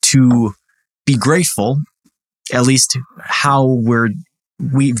decided to be grateful, at least how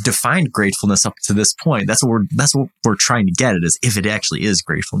we've defined gratefulness up to this point. That's what we're trying to get at, is if it actually is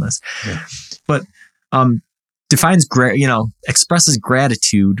gratefulness. Yeah. But expresses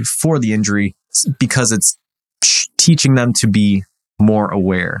gratitude for the injury because it's teaching them to be more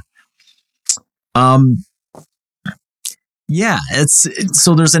aware. So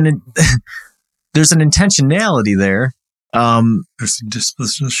there's an intentionality there. There's a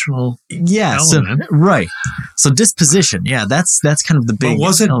dispositional element. So, right. So disposition, that's kind of the big. But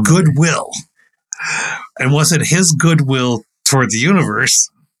was it goodwill? And was it his goodwill toward the universe,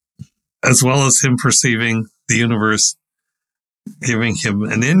 as well as him perceiving the universe giving him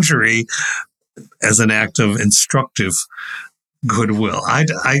an injury as an act of instructive goodwill? I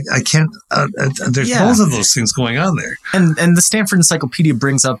can't. There's both of those things going on there. And the Stanford Encyclopedia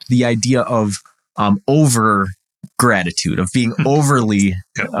brings up the idea of over gratitude, of being overly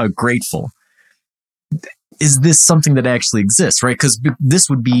grateful. Is this something that actually exists, right? Because this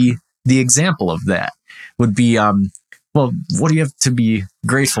would be the example of that. Would be, well, what do you have to be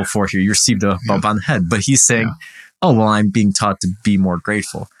grateful for here? You received a bump on the head. But he's saying, oh, well, I'm being taught to be more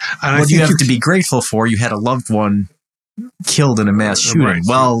grateful. And what do you have to be grateful for? You had a loved one killed in a mass shooting. Right.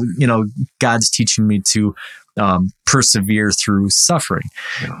 Well, God's teaching me to persevere through suffering.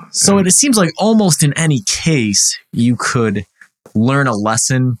 So it seems like almost in any case, you could learn a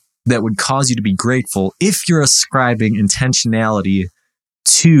lesson that would cause you to be grateful if you're ascribing intentionality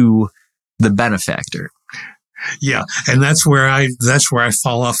to the benefactor. Yeah, and that's where I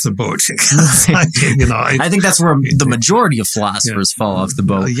fall off the boat. I think that's where the majority of philosophers fall off the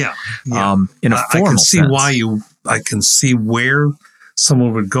boat. In a formal sense. I can see where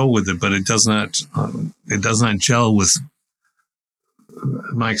someone would go with it, but it does not gel with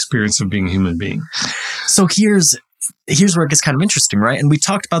my experience of being a human being. So here's where it gets kind of interesting, right? And we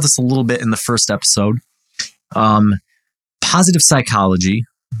talked about this a little bit in the first episode. Positive psychology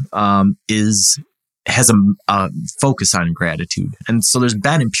has a focus on gratitude, and so there's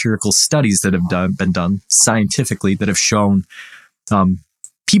been empirical studies that have been done scientifically that have shown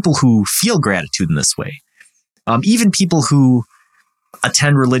people who feel gratitude in this way, even people who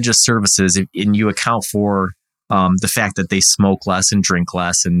attend religious services, and you account for the fact that they smoke less and drink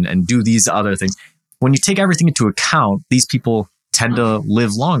less and do these other things. When you take everything into account, these people tend to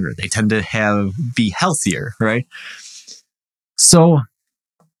live longer. They tend to be healthier, right? So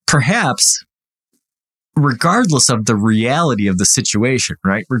perhaps, regardless of the reality of the situation,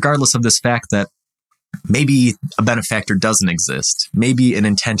 right? Regardless of this fact that maybe a benefactor doesn't exist, maybe an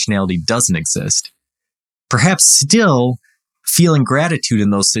intentionality doesn't exist, perhaps still feeling gratitude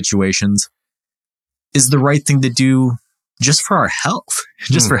in those situations is the right thing to do just for our health,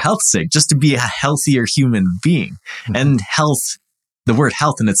 just for health's sake, just to be a healthier human being. And health, the word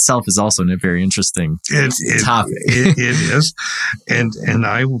health in itself is also a very interesting topic. It is. And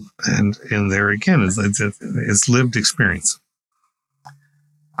there again is lived experience.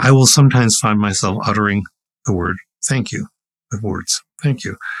 I will sometimes find myself uttering the word thank you, the words thank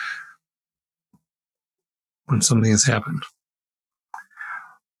you, when something has happened.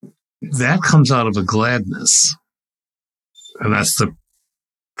 That comes out of a gladness. And that's the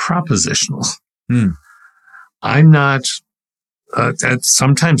propositional. I'm not, that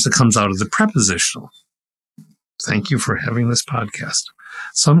sometimes it comes out of the prepositional. Thank you for having this podcast.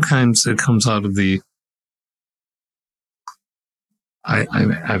 Sometimes it comes out of the,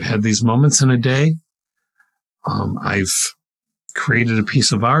 I've had these moments in a day. I've created a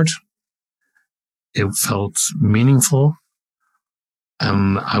piece of art. It felt meaningful.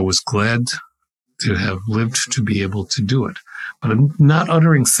 And I was glad to have lived to be able to do it. But I'm not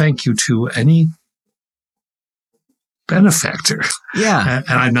uttering thank you to any benefactor. Yeah.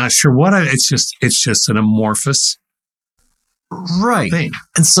 And I'm not sure what it's just an amorphous thing.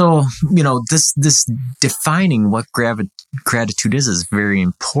 And so, this defining what gratitude is very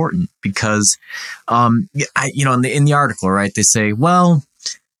important because, in the article, right, they say, well,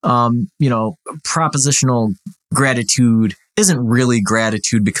 propositional gratitude isn't really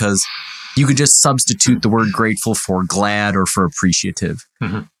gratitude because you could just substitute the word grateful for glad or for appreciative.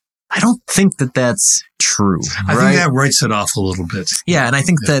 Mm-hmm. I don't think that that's true. I think that writes it off a little bit. Yeah, and I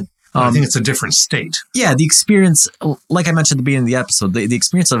think that... I think it's a different state. Yeah, the experience, like I mentioned at the beginning of the episode, the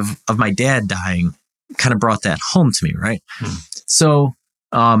experience of my dad dying kind of brought that home to me, right? So,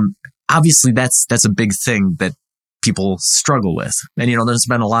 obviously, that's a big thing that people struggle with. And, there's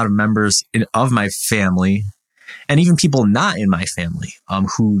been a lot of members of my family and even people not in my family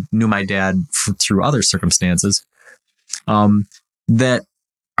who knew my dad through other circumstances that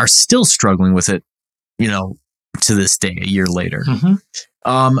are still struggling with it, to this day, a year later.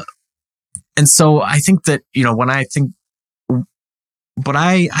 Mm-hmm. And so I think that, when I think, but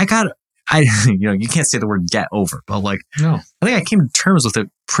you can't say the word get over, but no. I think I came to terms with it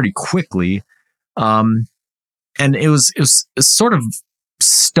pretty quickly. And it was sort of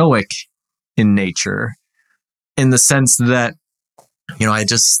stoic in nature in the sense that, I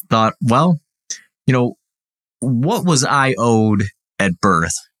just thought, well, what was I owed at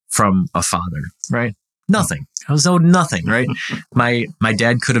birth from a father, right? Nothing. I was owed nothing, right? My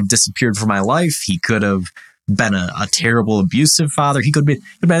dad could have disappeared from my life. He could have been a terrible, abusive father. He could have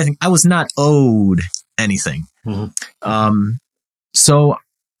been anything. I was not owed anything. Mm-hmm. So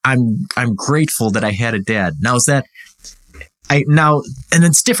I'm grateful that I had a dad. Now and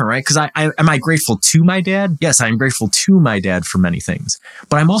it's different, right? Because am I grateful to my dad? Yes, I'm grateful to my dad for many things,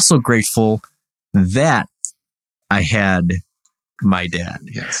 but I'm also grateful that I had my dad.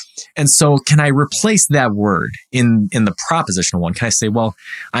 Yes. And so can I replace that word in the propositional one? Can I say, well,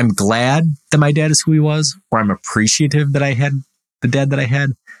 I'm glad that my dad is who he was, or I'm appreciative that I had the dad that I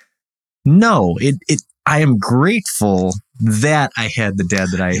had? No, I am grateful that I had the dad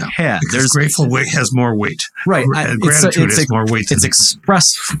that I had. There's grateful has more weight. Right. Gratitude has more weight. It's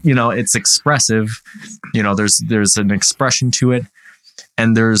it's expressive. There's an expression to it,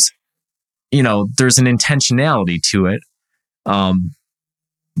 and there's an intentionality to it.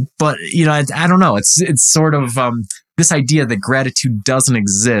 But I don't know. It's sort of this idea that gratitude doesn't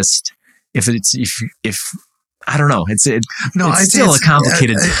exist if I don't know. It's still a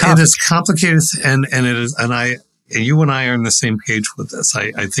complicated topic. It is complicated, and it is, and you and I are on the same page with this.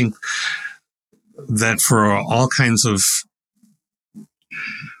 I think that for all kinds of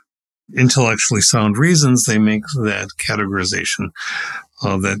intellectually sound reasons, they make that categorization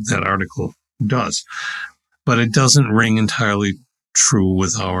that article does. But it doesn't ring entirely true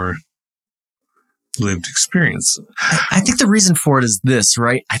with our lived experience. I think the reason for it is this,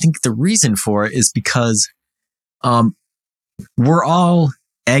 right? I think the reason for it is because we're all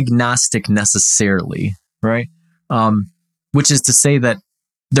agnostic necessarily, right? Which is to say that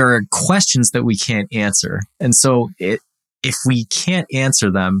there are questions that we can't answer. And so if we can't answer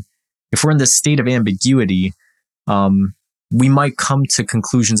them, if we're in this state of ambiguity, we might come to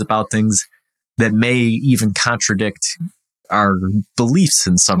conclusions about things that may even contradict our beliefs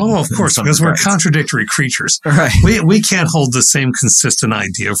in some. Oh, of course, because we're contradictory creatures. Right. We can't hold the same consistent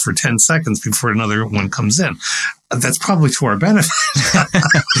idea for 10 seconds before another one comes in. That's probably to our benefit.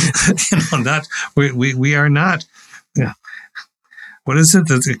 We are not. Yeah. What is it?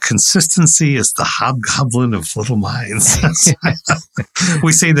 The consistency is the hobgoblin of little minds.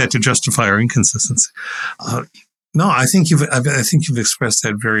 We say that to justify our inconsistency. No, I think you've expressed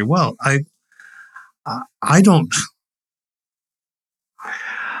that very well. I don't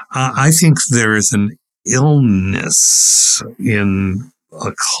I think there is an illness in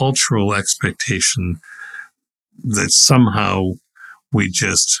a cultural expectation that somehow we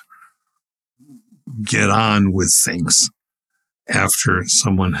just get on with things after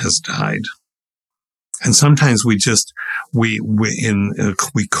someone has died. And sometimes we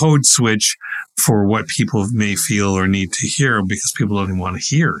code switch for what people may feel or need to hear, because people don't even want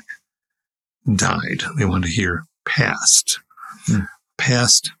to hear died. They want to hear passed.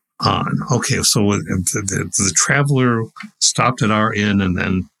 Passed on. Okay, so the traveler stopped at our inn and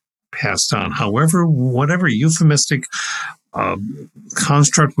then passed on. However, whatever euphemistic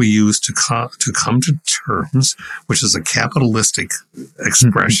construct we use to come to terms, which is a capitalistic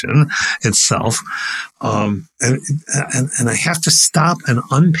expression itself, and I have to stop and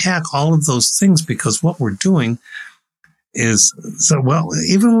unpack all of those things, because what we're doing is, so, well,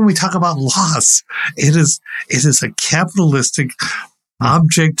 even when we talk about loss, it is a capitalistic,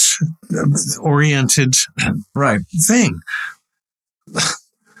 object-oriented thing.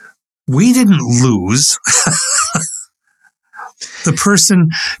 We didn't lose. The person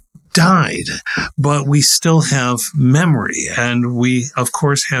died, but we still have memory, and we, of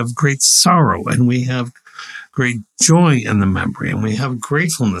course, have great sorrow, and we have great joy in the memory, and we have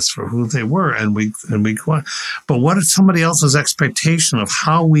gratefulness for who they were, and we go on. But what is somebody else's expectation of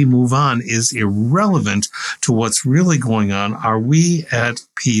how we move on is irrelevant to what's really going on. Are we at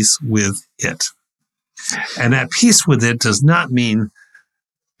peace with it? And at peace with it does not mean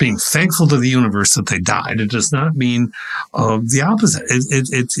being thankful to the universe that they died. It does not mean the opposite.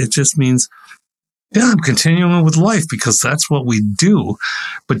 It just means, yeah, I'm continuing with life because that's what we do.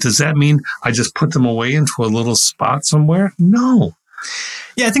 But does that mean I just put them away into a little spot somewhere? No.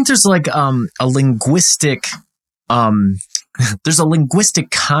 Yeah, I think there's like a linguistic there's a linguistic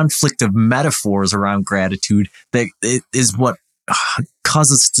conflict of metaphors around gratitude that is what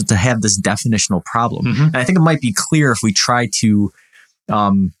causes us to have this definitional problem. Mm-hmm. And I think it might be clear if we try to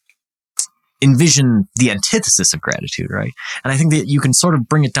envision the antithesis of gratitude, right? And I think that you can sort of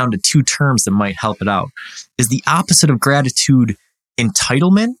bring it down to two terms that might help it out. Is the opposite of gratitude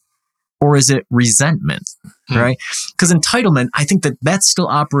entitlement, or is it resentment, right? Because entitlement, I think that that's still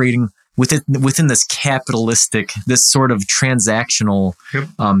operating within this capitalistic, this sort of transactional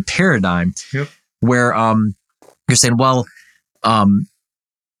paradigm, where you're saying, well,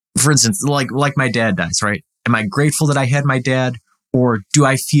 for instance, like my dad dies, right? Am I grateful that I had my dad? Or do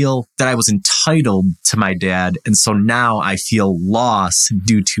I feel that I was entitled to my dad, and so now I feel loss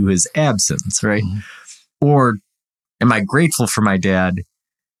due to his absence, right? Mm-hmm. Or am I grateful for my dad,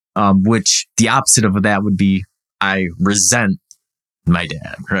 which the opposite of that would be I resent my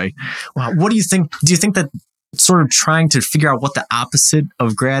dad, right? Well, what do you think? Do you think that sort of trying to figure out what the opposite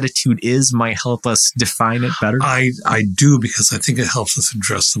of gratitude is might help us define it better? I do, because I think it helps us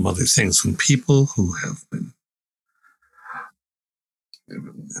address some other things. When people who have been,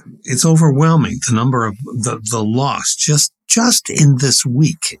 it's overwhelming, the number of the loss just in this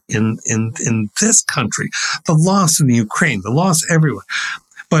week in this country, the loss in the Ukraine, the loss everywhere.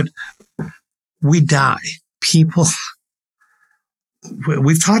 But we die. People,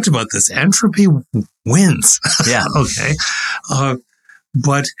 we've talked about this. Entropy wins. Yeah. Okay.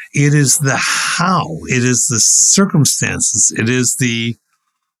 But it is the how, it is the circumstances, it is the,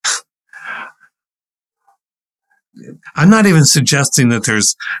 I'm not even suggesting that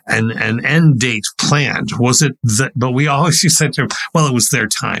there's an end date planned. Was it that? But we always used to say, well, it was their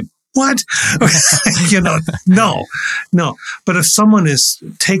time. What? No. But if someone is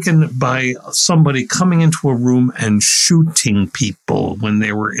taken by somebody coming into a room and shooting people when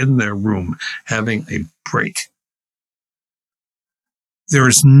they were in their room having a break, there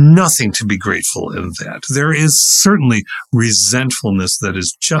is nothing to be grateful in that. There is certainly resentfulness that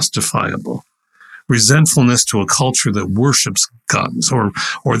is justifiable. Resentfulness to a culture that worships guns or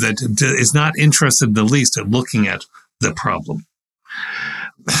that is not interested in the least at looking at the problem.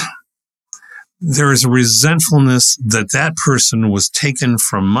 There is a resentfulness that person was taken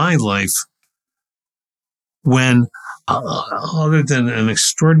from my life when, other than an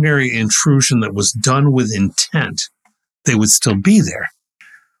extraordinary intrusion that was done with intent, they would still be there.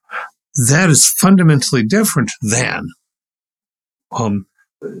 That is fundamentally different than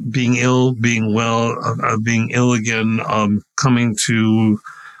being ill, being well, being ill again, coming to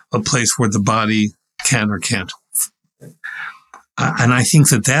a place where the body can or can't. And I think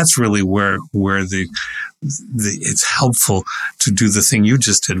that really where the it's helpful to do the thing you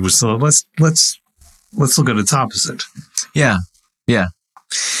just did, was so let's look at its opposite. Yeah.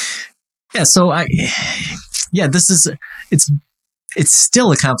 So it's it's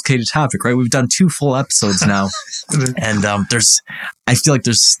still a complicated topic, right? We've done 2 full episodes now, and I feel like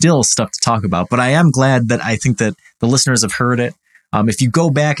there's still stuff to talk about. But I am glad that I think that the listeners have heard it. If you go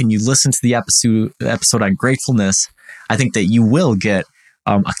back and you listen to the episode on gratefulness, I think that you will get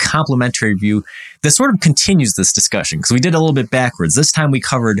a complimentary view that sort of continues this discussion, because we did a little bit backwards. This time we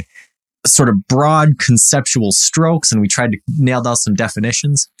covered sort of broad conceptual strokes and we tried to nail down some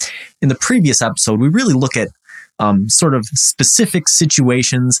definitions. In the previous episode, we really look at sort of specific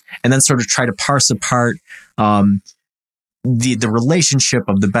situations and then sort of try to parse apart the relationship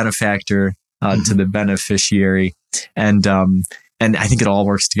of the benefactor to the beneficiary. And I think it all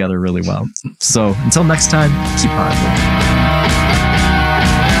works together really well. So until next time, keep positive.